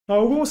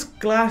Alguns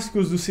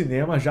clássicos do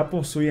cinema já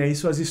possuem aí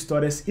suas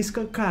histórias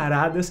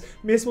escancaradas,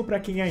 mesmo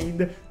para quem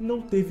ainda não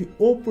teve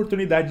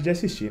oportunidade de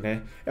assistir,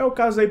 né? É o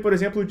caso aí, por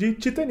exemplo, de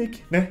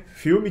Titanic, né?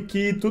 Filme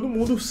que todo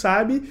mundo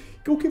sabe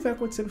o que vai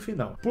acontecer no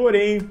final.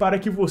 Porém, para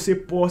que você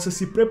possa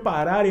se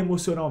preparar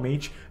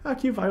emocionalmente,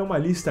 aqui vai uma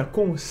lista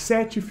com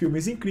 7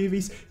 filmes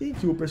incríveis em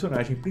que o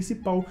personagem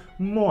principal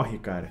morre,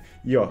 cara.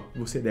 E ó,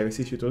 você deve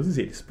assistir todos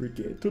eles,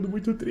 porque é tudo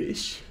muito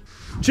triste.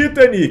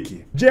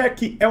 Titanic.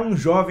 Jack é um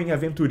jovem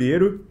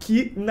aventureiro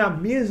que, na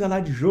mesa lá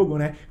de jogo,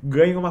 né,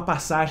 ganha uma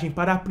passagem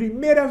para a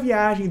primeira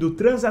viagem do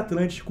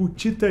transatlântico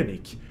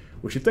Titanic.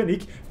 O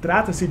Titanic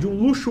trata-se de um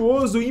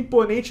luxuoso e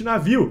imponente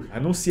navio,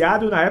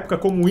 anunciado na época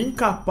como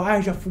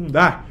incapaz de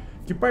afundar,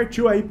 que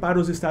partiu aí para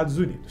os Estados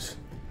Unidos.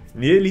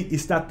 Nele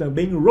está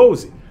também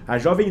Rose, a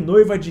jovem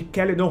noiva de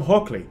Caledon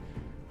Hockley.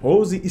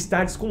 Rose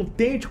está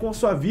descontente com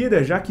sua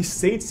vida, já que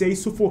sente-se aí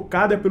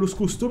sufocada pelos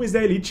costumes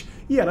da elite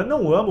e ela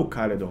não ama o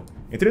Caledon.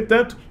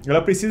 Entretanto,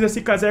 ela precisa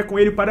se casar com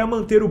ele para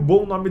manter o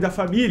bom nome da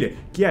família,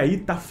 que aí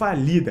tá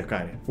falida,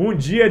 cara. Um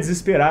dia,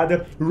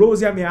 desesperada,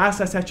 Rose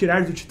ameaça se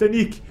atirar do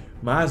Titanic,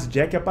 mas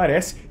Jack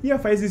aparece e a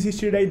faz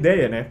desistir da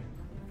ideia, né?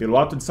 Pelo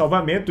ato de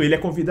salvamento, ele é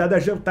convidado a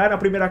jantar na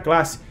primeira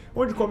classe,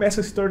 onde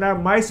começa a se tornar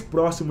mais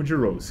próximo de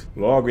Rose.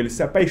 Logo, eles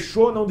se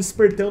apaixonam,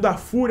 despertando a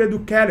fúria do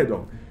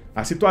Caledon.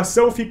 A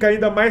situação fica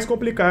ainda mais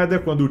complicada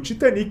quando o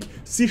Titanic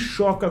se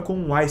choca com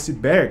um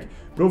iceberg,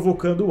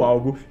 provocando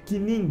algo que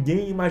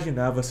ninguém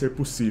imaginava ser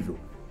possível: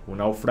 o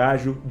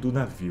naufrágio do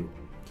navio.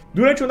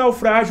 Durante o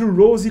naufrágio,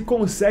 Rose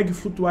consegue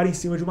flutuar em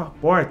cima de uma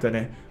porta,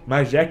 né?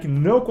 Mas Jack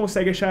não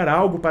consegue achar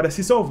algo para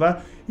se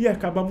salvar e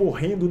acaba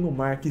morrendo no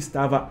mar que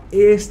estava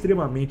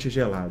extremamente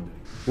gelado.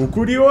 O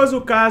curioso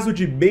caso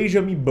de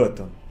Benjamin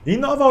Button. Em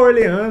Nova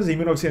Orleans, em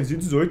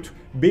 1918,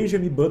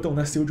 Benjamin Button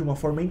nasceu de uma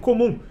forma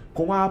incomum,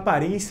 com a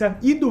aparência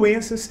e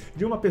doenças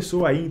de uma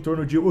pessoa aí em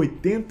torno de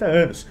 80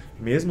 anos,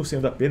 mesmo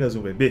sendo apenas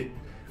um bebê.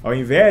 Ao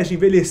invés de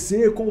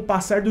envelhecer com o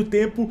passar do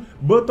tempo,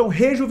 Button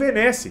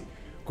rejuvenesce.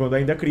 Quando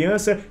ainda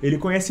criança, ele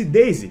conhece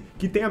Daisy,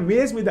 que tem a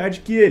mesma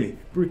idade que ele,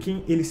 por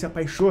quem ele se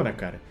apaixona,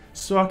 cara.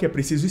 Só que é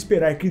preciso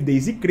esperar que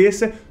Daisy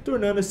cresça,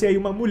 tornando-se aí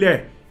uma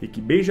mulher, e que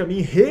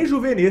Benjamin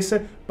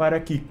rejuvenesça para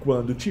que,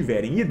 quando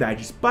tiverem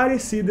idades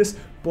parecidas,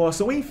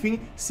 possam enfim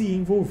se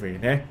envolver,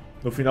 né?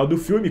 No final do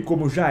filme,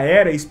 como já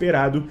era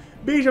esperado,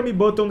 Benjamin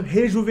Button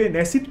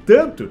rejuvenesce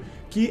tanto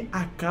que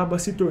acaba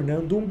se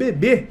tornando um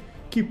bebê,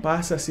 que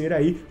passa a ser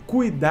aí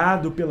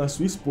cuidado pela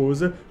sua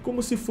esposa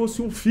como se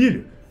fosse um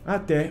filho,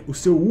 até o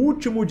seu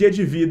último dia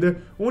de vida,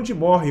 onde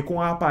morre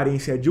com a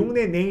aparência de um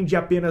neném de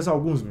apenas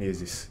alguns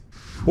meses.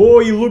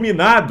 O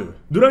Iluminado.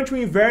 Durante o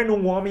inverno,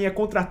 um homem é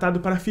contratado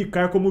para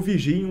ficar como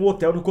vigia em um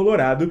hotel no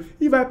Colorado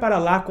e vai para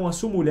lá com a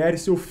sua mulher e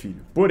seu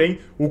filho. Porém,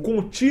 o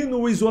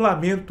contínuo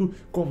isolamento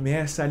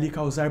começa a lhe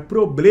causar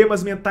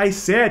problemas mentais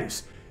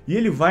sérios e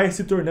ele vai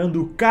se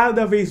tornando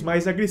cada vez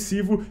mais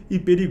agressivo e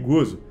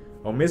perigoso.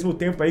 Ao mesmo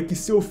tempo aí que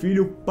seu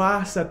filho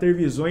passa a ter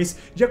visões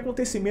de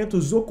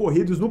acontecimentos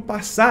ocorridos no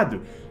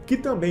passado, que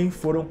também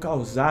foram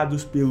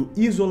causados pelo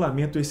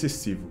isolamento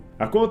excessivo.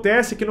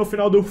 Acontece que no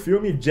final do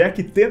filme,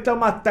 Jack tenta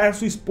matar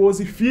sua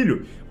esposa e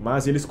filho,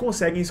 mas eles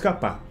conseguem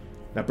escapar.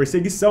 Na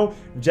perseguição,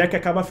 Jack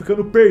acaba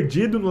ficando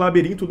perdido no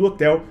labirinto do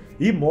hotel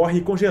e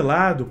morre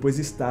congelado, pois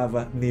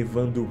estava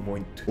nevando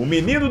muito. O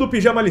Menino do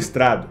Pijama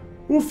Listrado.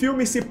 O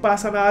filme se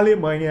passa na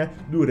Alemanha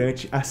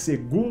durante a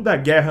Segunda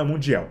Guerra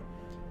Mundial.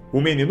 O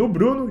menino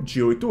Bruno,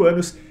 de 8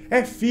 anos,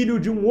 é filho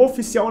de um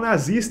oficial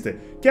nazista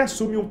que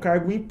assume um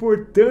cargo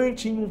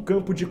importante em um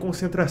campo de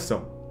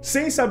concentração.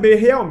 Sem saber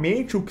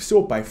realmente o que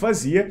seu pai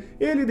fazia,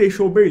 ele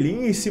deixou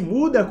Berlim e se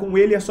muda com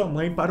ele e a sua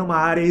mãe para uma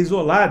área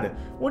isolada,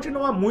 onde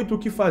não há muito o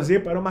que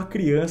fazer para uma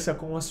criança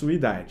com a sua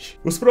idade.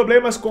 Os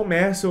problemas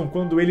começam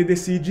quando ele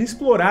decide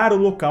explorar o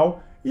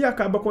local e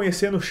acaba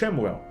conhecendo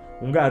Samuel,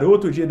 um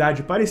garoto de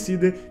idade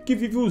parecida que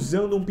vive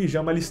usando um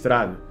pijama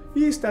listrado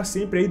e está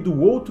sempre aí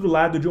do outro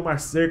lado de uma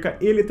cerca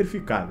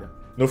eletrificada.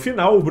 No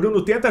final, o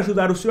Bruno tenta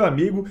ajudar o seu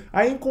amigo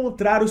a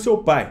encontrar o seu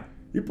pai,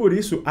 e por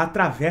isso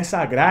atravessa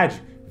a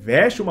grade,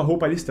 veste uma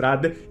roupa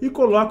listrada e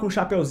coloca um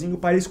chapeuzinho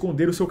para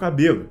esconder o seu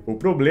cabelo. O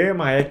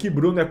problema é que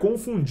Bruno é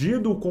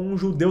confundido com um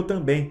judeu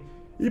também,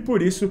 e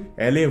por isso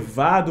é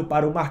levado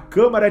para uma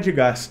câmara de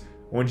gás,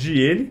 onde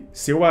ele,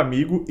 seu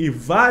amigo e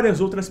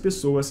várias outras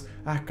pessoas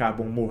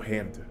acabam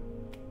morrendo.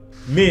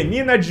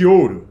 Menina de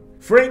Ouro.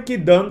 Frank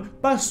Dunn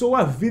passou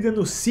a vida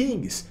nos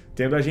Sings,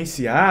 tendo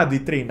agenciado e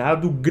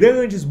treinado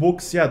grandes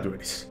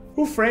boxeadores.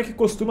 O Frank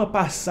costuma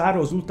passar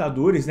aos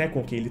lutadores,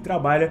 com quem ele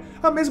trabalha,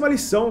 a mesma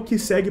lição que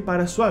segue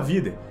para a sua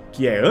vida,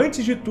 que é,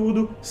 antes de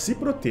tudo, se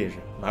proteja.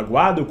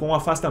 Magoado com o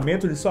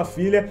afastamento de sua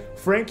filha,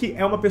 Frank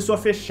é uma pessoa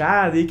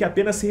fechada e que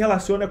apenas se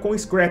relaciona com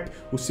Scrap,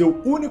 o seu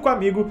único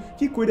amigo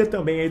que cuida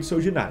também aí do seu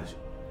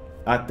ginásio.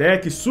 Até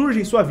que surge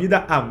em sua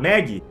vida a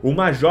Maggie,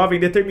 uma jovem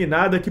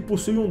determinada que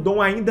possui um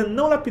dom ainda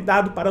não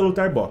lapidado para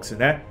lutar boxe,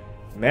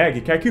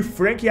 Maggie quer que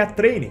Frank a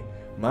treine,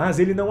 mas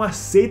ele não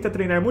aceita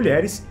treinar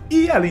mulheres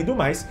e, além do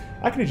mais,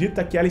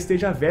 acredita que ela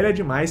esteja velha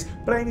demais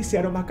para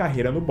iniciar uma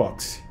carreira no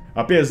boxe.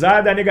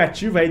 Apesar da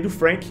negativa aí do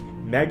Frank,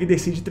 Meg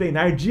decide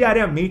treinar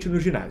diariamente no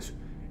ginásio.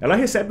 Ela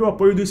recebe o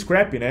apoio do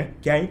Scrap, né,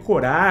 que a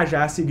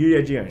encoraja a seguir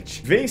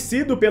adiante.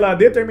 Vencido pela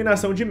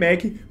determinação de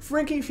Meg,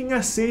 Frank enfim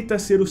aceita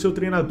ser o seu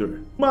treinador.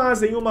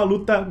 Mas em uma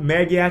luta,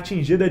 Meg é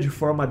atingida de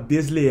forma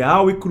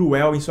desleal e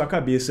cruel em sua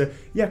cabeça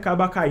e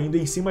acaba caindo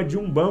em cima de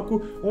um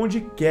banco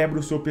onde quebra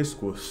o seu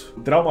pescoço.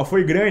 O trauma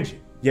foi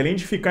grande. E além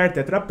de ficar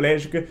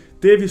tetraplégica,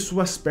 teve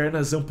suas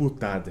pernas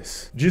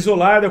amputadas.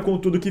 Desolada com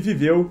tudo que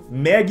viveu,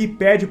 Meg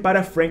pede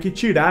para Frank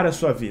tirar a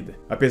sua vida.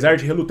 Apesar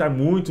de relutar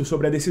muito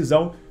sobre a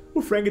decisão,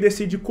 o Frank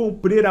decide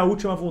cumprir a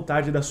última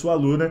vontade da sua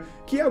aluna,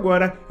 que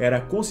agora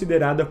era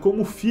considerada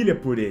como filha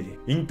por ele.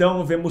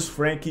 Então vemos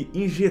Frank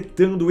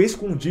injetando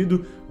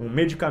escondido um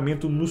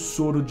medicamento no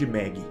soro de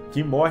Meg,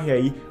 que morre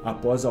aí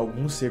após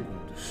alguns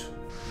segundos.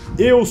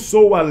 Eu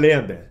sou a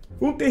lenda.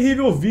 Um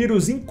terrível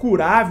vírus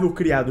incurável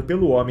criado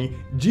pelo homem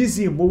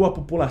dizimou a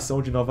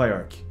população de Nova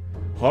York.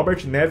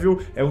 Robert Neville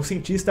é um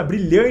cientista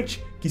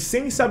brilhante que,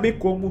 sem saber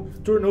como,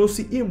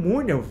 tornou-se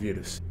imune ao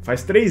vírus.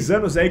 Faz 3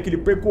 anos aí que ele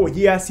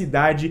percorria a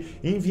cidade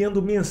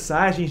enviando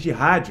mensagens de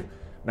rádio,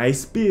 na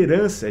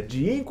esperança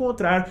de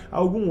encontrar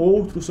algum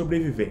outro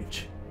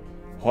sobrevivente.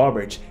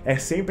 Robert é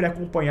sempre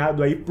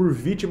acompanhado aí por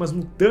vítimas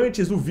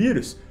mutantes do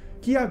vírus,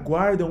 que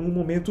aguardam um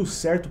momento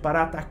certo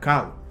para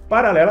atacá-lo.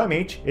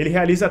 Paralelamente, ele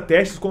realiza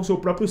testes com seu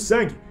próprio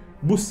sangue,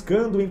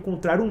 buscando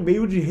encontrar um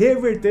meio de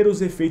reverter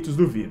os efeitos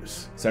do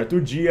vírus.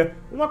 Certo dia,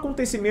 um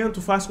acontecimento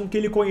faz com que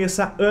ele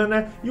conheça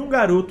Anna e um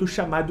garoto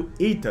chamado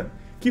Ethan,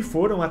 que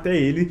foram até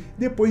ele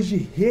depois de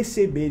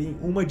receberem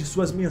uma de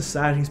suas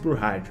mensagens por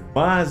rádio.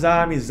 Mas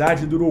a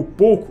amizade durou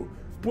pouco,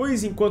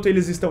 pois enquanto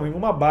eles estão em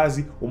uma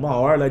base, uma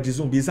horda de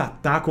zumbis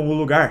atacam o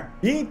lugar.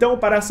 E então,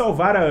 para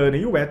salvar a Anna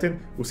e o Ethan,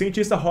 o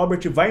cientista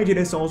Robert vai em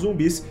direção aos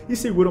zumbis e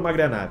segura uma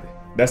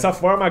granada. Dessa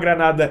forma, a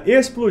granada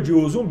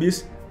explodiu os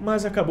zumbis,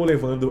 mas acabou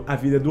levando a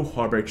vida do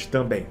Robert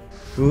também.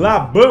 La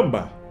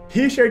Bamba!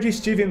 Richard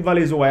Steven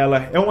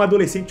Valenzuela é um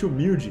adolescente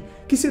humilde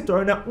que se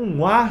torna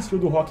um astro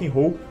do rock and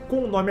roll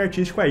com o nome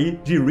artístico aí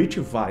de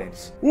Rich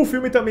Valens. O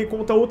filme também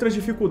conta outras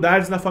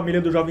dificuldades na família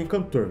do jovem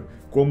cantor,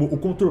 como o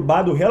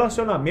conturbado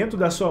relacionamento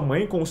da sua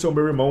mãe com o seu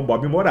meu-irmão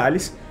Bob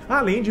Morales,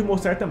 além de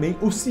mostrar também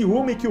o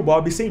ciúme que o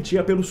Bob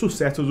sentia pelo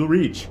sucesso do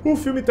Rich. O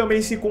filme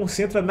também se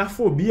concentra na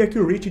fobia que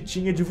o Rich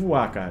tinha de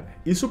voar, cara.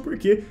 Isso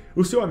porque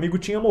o seu amigo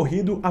tinha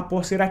morrido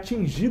após ser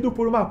atingido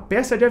por uma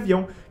peça de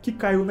avião que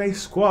caiu na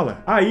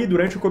escola. Aí,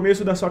 durante o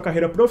começo da sua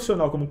carreira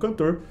profissional como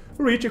cantor,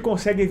 o Rich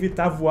consegue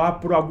evitar voar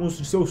por alguns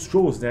de seus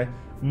shows, né?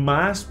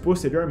 Mas,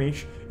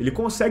 posteriormente, ele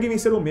consegue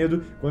vencer o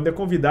medo quando é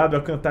convidado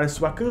a cantar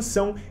sua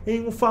canção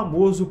em um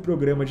famoso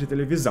programa de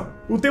televisão.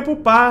 O tempo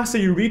passa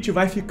e Rich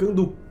vai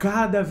ficando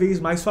cada vez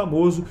mais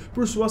famoso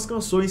por suas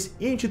canções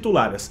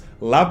intituladas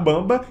La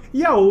Bamba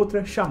e a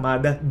outra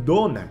chamada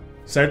Donna.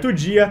 Certo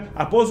dia,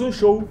 após um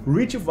show,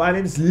 Rich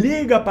Valens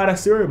liga para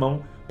seu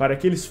irmão para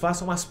que eles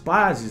façam as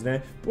pazes,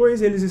 né?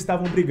 Pois eles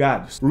estavam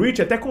brigados.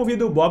 Rich até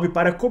convida o Bob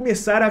para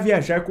começar a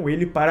viajar com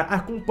ele para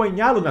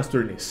acompanhá-lo nas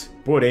turnês.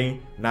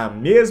 Porém, na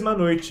mesma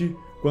noite,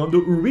 quando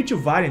o Rich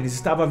Valens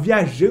estava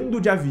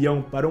viajando de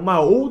avião para uma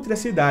outra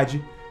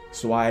cidade,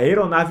 sua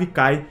aeronave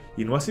cai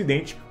e no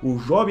acidente o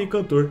jovem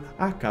cantor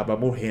acaba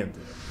morrendo.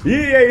 E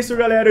é isso,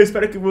 galera, eu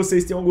espero que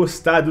vocês tenham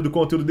gostado do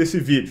conteúdo desse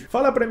vídeo.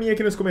 Fala pra mim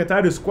aqui nos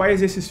comentários quais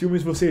desses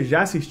filmes você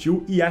já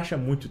assistiu e acha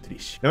muito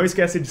triste. Não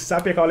esqueça de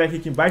sapecar o like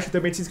aqui embaixo e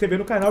também de se inscrever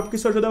no canal, porque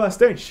isso ajuda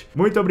bastante.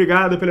 Muito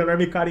obrigado pelo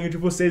enorme carinho de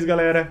vocês,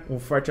 galera. Um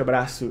forte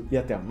abraço e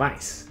até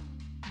mais.